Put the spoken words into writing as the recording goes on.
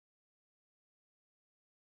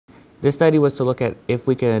This study was to look at if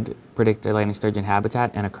we could predict Atlantic sturgeon habitat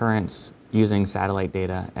and occurrence using satellite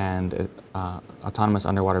data and autonomous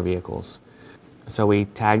underwater vehicles. So we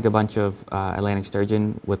tagged a bunch of Atlantic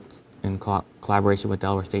sturgeon in collaboration with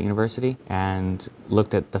Delaware State University and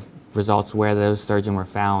looked at the results where those sturgeon were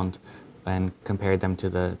found and compared them to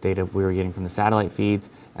the data we were getting from the satellite feeds,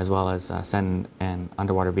 as well as send an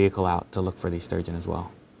underwater vehicle out to look for these sturgeon as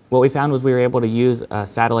well. What we found was we were able to use a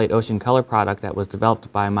satellite ocean color product that was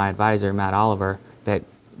developed by my advisor, Matt Oliver, that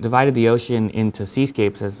divided the ocean into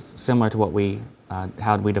seascapes as similar to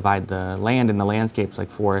how we divide the land into landscapes like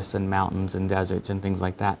forests and mountains and deserts and things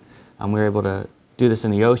like that. We were able to do this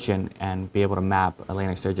in the ocean and be able to map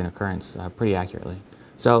Atlantic sturgeon occurrence pretty accurately.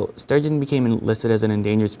 So sturgeon became listed as an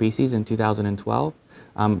endangered species in 2012.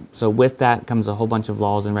 So with that comes a whole bunch of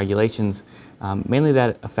laws and regulations, mainly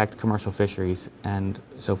that affect commercial fisheries. And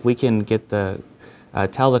so if we can get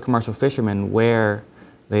tell the commercial fishermen where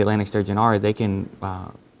the Atlantic sturgeon are, they can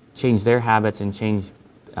change their habits and change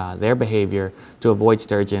their behavior to avoid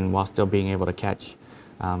sturgeon while still being able to catch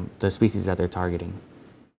the species that they're targeting.